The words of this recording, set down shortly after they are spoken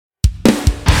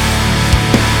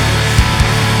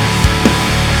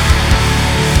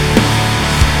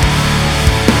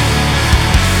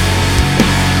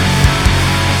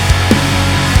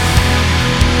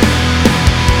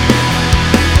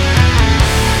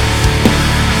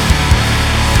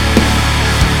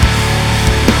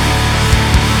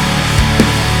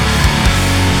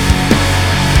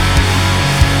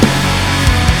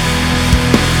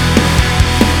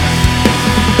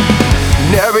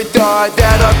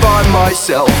find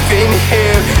myself in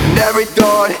here. Never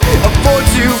thought I'd fall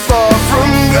too far from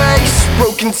grace.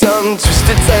 Broken tongue,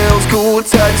 twisted tails, cool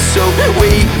touch, so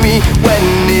wake me when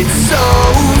it's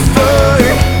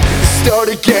over. Start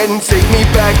again, take me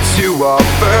back to our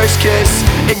first kiss.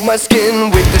 Ache my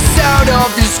skin with the sound of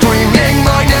you screaming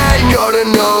my name. Gotta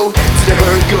know to the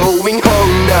hurt going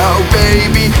home now,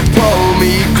 baby, pull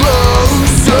me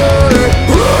closer.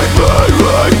 Right me,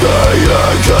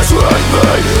 yeah, just right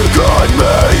me. Got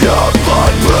me up,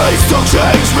 but please don't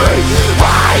change me.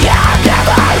 I have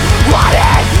never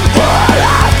wanted all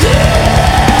of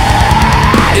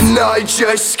this, and I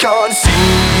just can't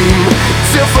seem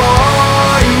to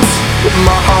find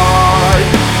my heart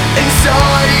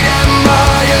inside. Am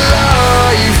I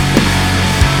alive?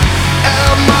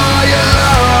 Am I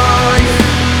alive?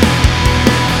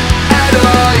 And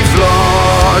I've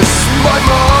lost my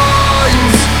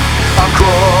mind. I've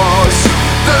crossed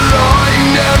the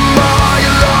line. Am I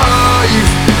alive?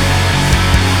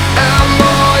 Am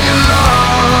I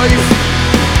alive?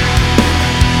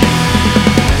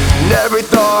 Never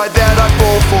thought that I'd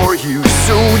fall for you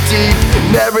so deep.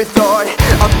 Never thought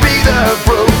I'd be the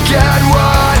broken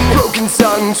one. Broken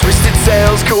tongue, twisted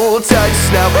tails, cool touch.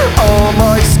 Now all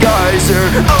my scars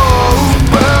are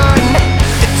open.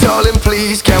 Darling,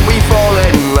 please, can we fall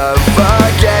in love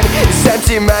again? This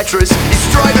empty mattress is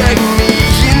driving me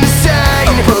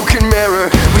insane. A broken mirror,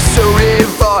 we're so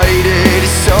divided.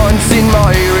 It's haunting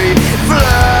my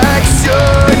reflection.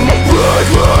 Right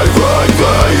me,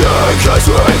 yeah, just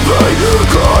right me.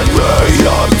 Got me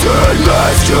up to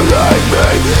masculate me.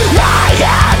 I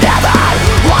have never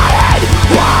wanted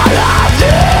all of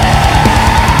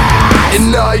this, and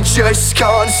I just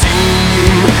can't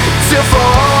seem to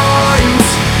find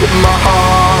my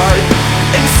heart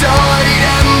inside.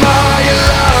 Am I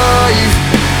alive?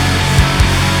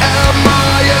 Am I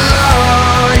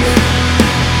alive?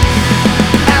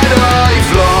 And I've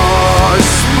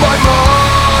lost my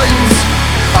mind.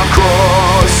 I've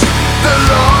crossed the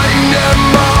line.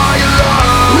 Am I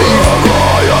alive? am I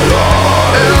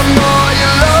alive? Am I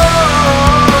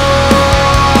alive?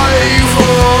 Oh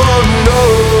no.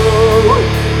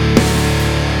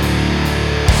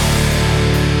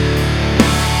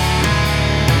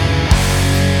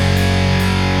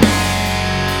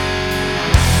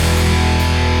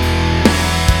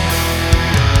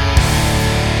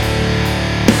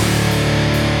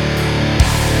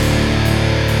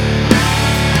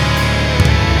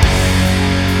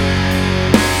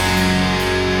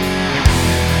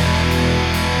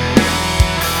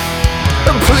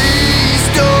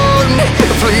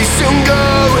 Please don't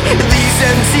go. These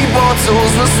empty bottles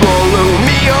will swallow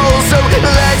me whole. So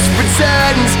let's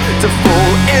pretend to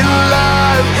fall in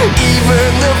love. Even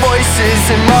the voices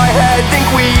in my head think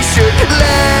we should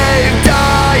live,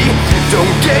 die.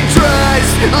 Don't get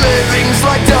dressed. Living's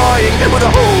like dying with a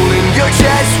hole in your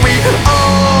chest. We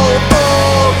all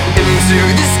fall into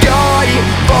the sky.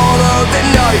 Follow the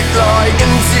nightlight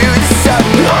into the sun.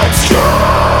 Let's go.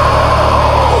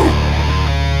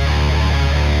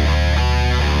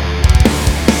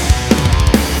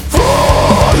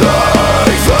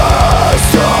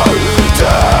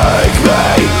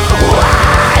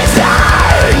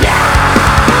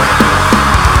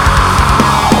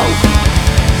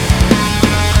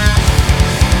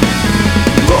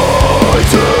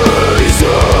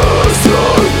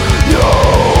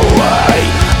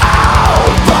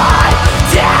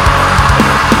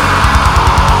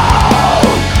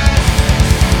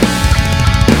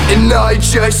 And I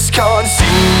just can't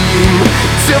seem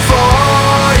to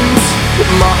find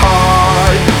my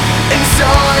heart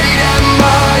inside. Am I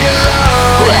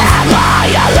alive? Am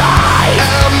I alive?